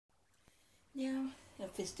Now, I'm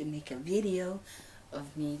fixed to make a video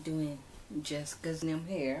of me doing Jessica's new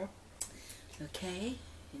hair. Okay,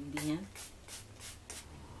 and then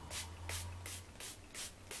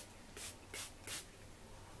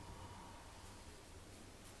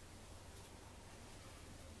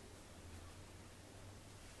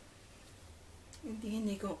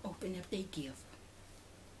they're gonna open up their gift.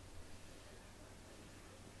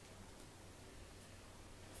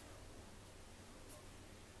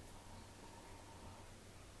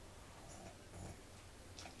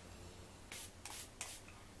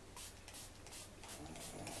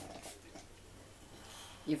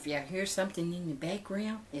 If y'all hear something in the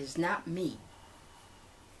background, it's not me.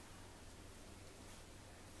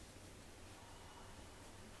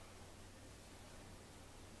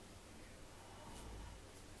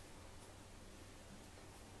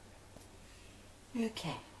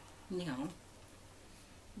 Okay, now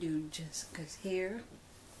do Jessica's hair.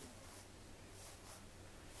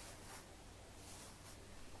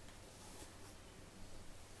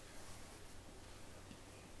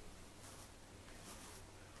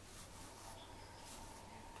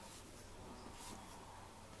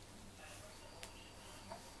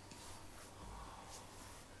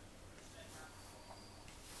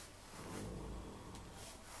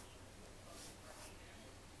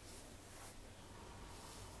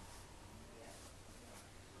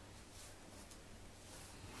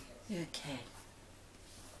 Okay.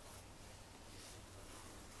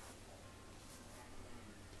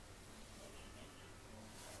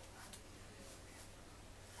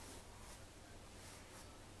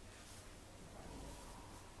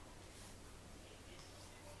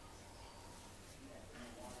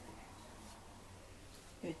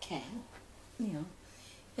 Okay. Now,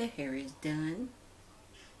 the hair is done.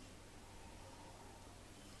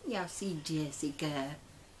 Y'all see Jessica.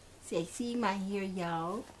 Say, see my hair,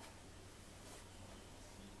 y'all.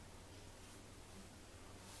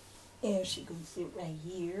 And she gonna sit right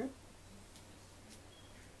here.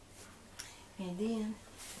 And then,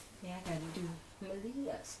 yeah, I gotta do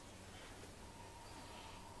Malia's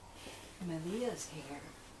hair.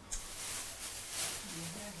 Get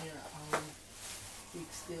her hair all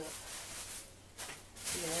fixed up.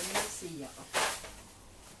 Yeah, let me see y'all.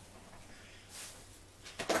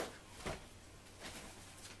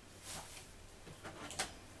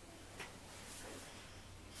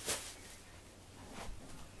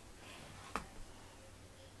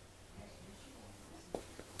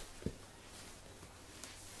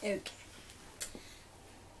 Okay.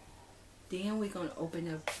 Then we're gonna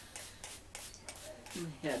open up.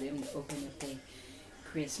 I'm gonna have them open up their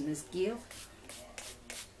Christmas gift.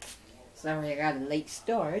 Sorry I got a late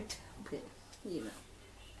start, but you know.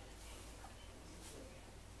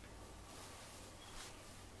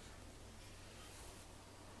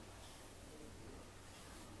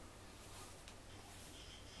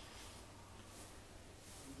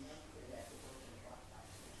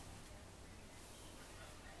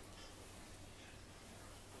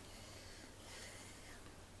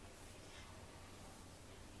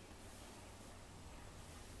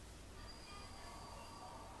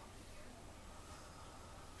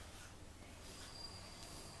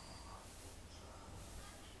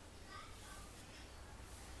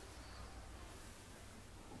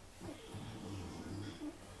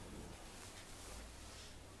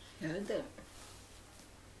 Hold up.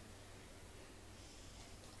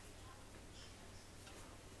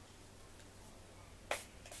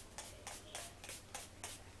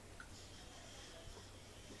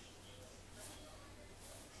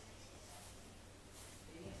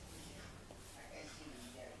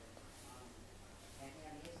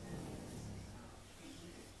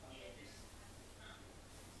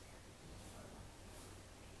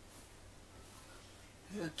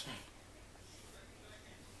 Okay.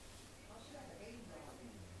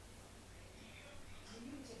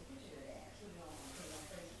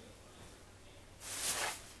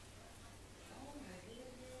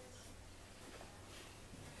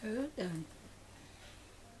 Hold on.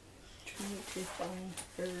 Trying to find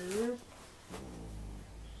her.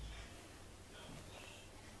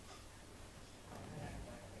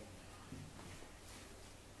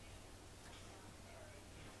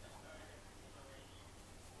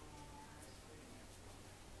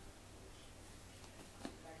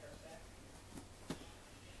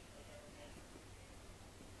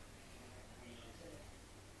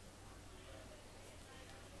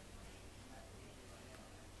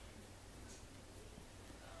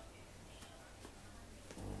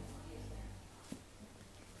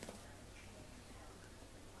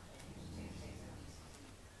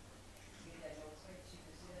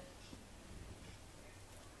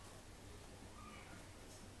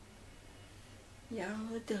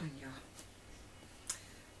 Y'all done, y'all.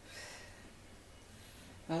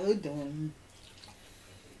 All done.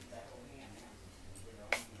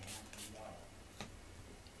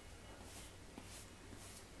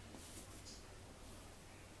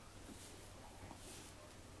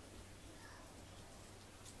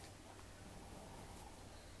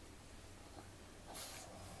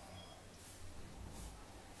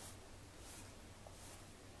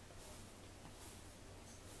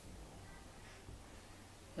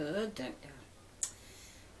 Done, y'all.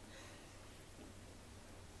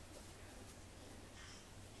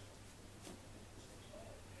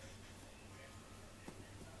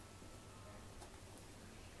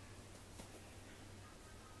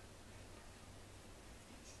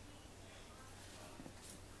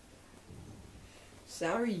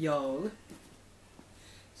 Sorry, y'all.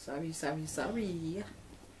 Sorry.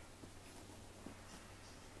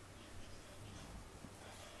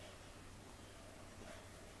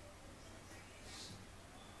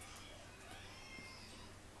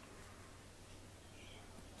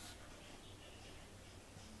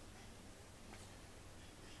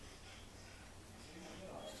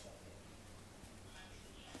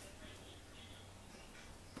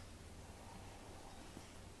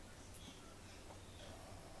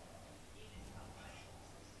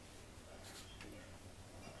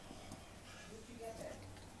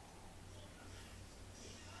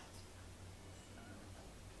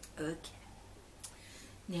 Okay.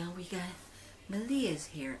 Now we got Malia's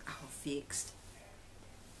hair all fixed.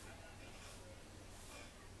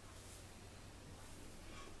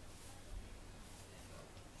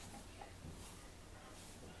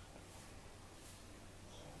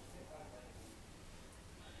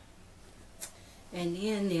 And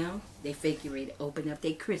then now they figure to open up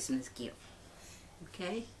their Christmas gift.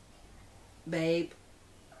 Okay? Babe.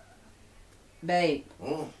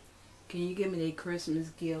 Can you give me their Christmas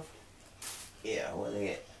gift? Yeah, well, they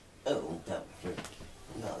get on top of it.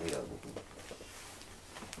 Not the other one.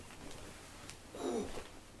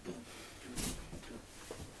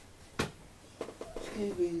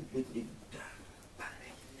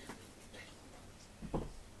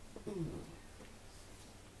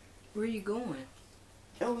 Where are you going?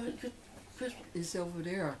 Oh, it's Christmas. It's over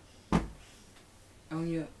there. On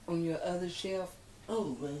your other shelf.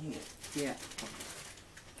 Oh, right here. Yeah.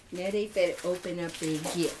 Now they better open up their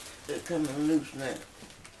gift. They're coming loose now.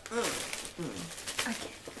 Okay.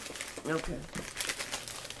 Okay.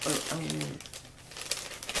 I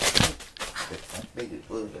think it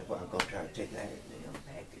was if I'm gonna try to take that and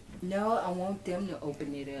unpack it. No, I want them to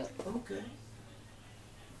open it up. Okay.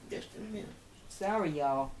 Just a minute. Sorry,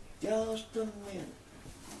 y'all. Just a minute.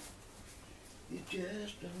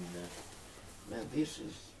 Just a minute. Now this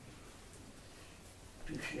is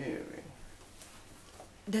to Sherry.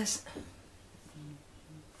 That's...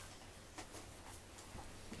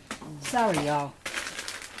 Sorry, y'all.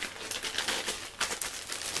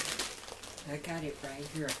 I got it right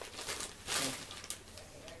here.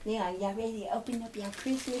 Now, y'all ready to open up your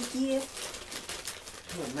Christmas gift?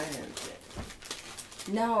 What man's that?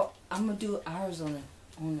 No, I'm gonna do ours on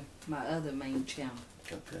my other main channel.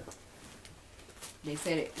 Okay. They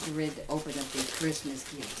said it's ready to open up their Christmas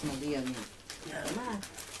gifts. Malia now. Yeah. Come on.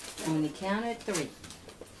 On the count of 3.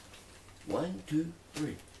 1, 2,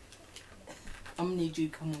 3. I'm gonna need you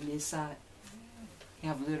to come on this side.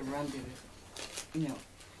 Have a little run to it.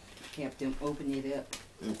 Help them open it up.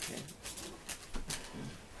 Okay.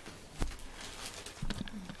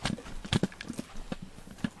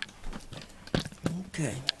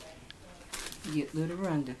 Okay. Get little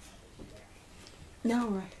Rhonda.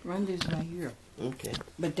 No, Rhonda's right here. Okay.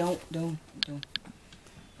 But don't.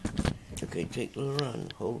 Okay, take the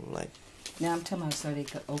run. Hold like. Now I'm talking about so they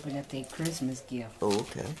could open up their Christmas gift. Oh,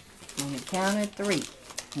 okay. On the count of 3.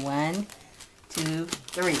 1, 2,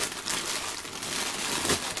 3.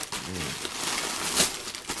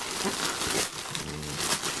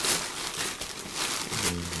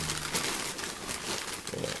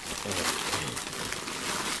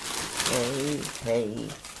 Hey.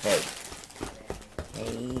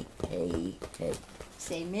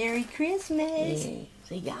 Say Merry Christmas. Yeah.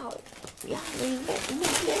 See, y'all ain't letting me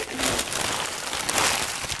get me.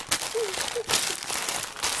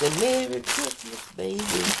 Say Merry Christmas, baby.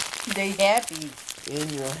 They happy.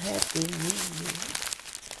 And you're happy New Year.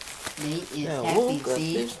 They is I happy, woke up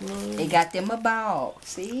see? this morning They got them a ball,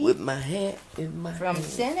 see? with my hat in my From hand.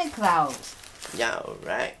 Santa Claus. Y'all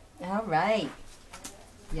right. All right.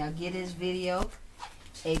 Y'all give this video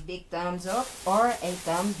a big thumbs up or a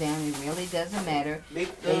thumbs down. It really doesn't matter. Big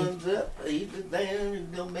thumbs up, either down,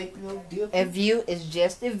 it don't make no difference. A view is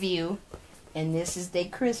just a view. And this is their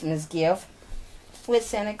Christmas gift. what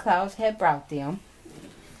Santa Claus had brought them.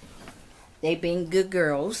 They been good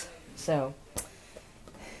girls, so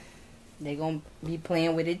they're gonna be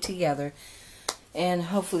playing with it together. And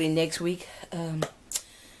hopefully next week,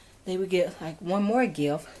 they would get like one more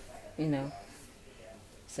gift, you know.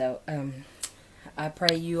 So I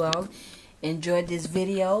pray you all enjoyed this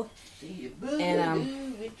video,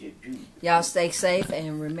 and y'all stay safe,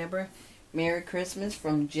 and remember, Merry Christmas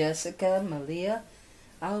from Jessica, Malia,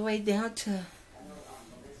 all the way down to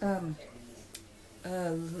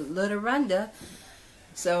Little Rhonda.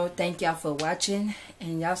 So thank y'all for watching,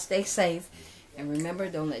 and y'all stay safe, and remember,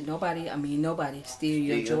 don't let nobody steal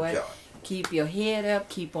your joy. Keep your head up,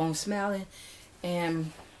 keep on smiling,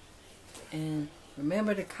 and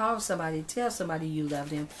remember to call somebody, tell somebody you love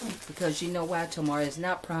them, because you know why? Tomorrow is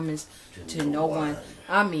not promised to no one.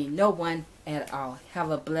 No one at all.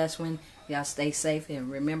 Have a blessed one. Y'all stay safe,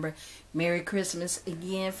 and remember, Merry Christmas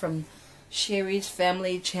again from Sherry's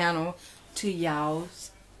Family Channel to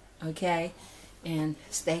y'all's. Okay? And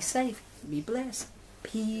stay safe. Be blessed.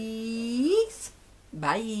 Peace.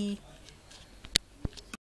 Bye.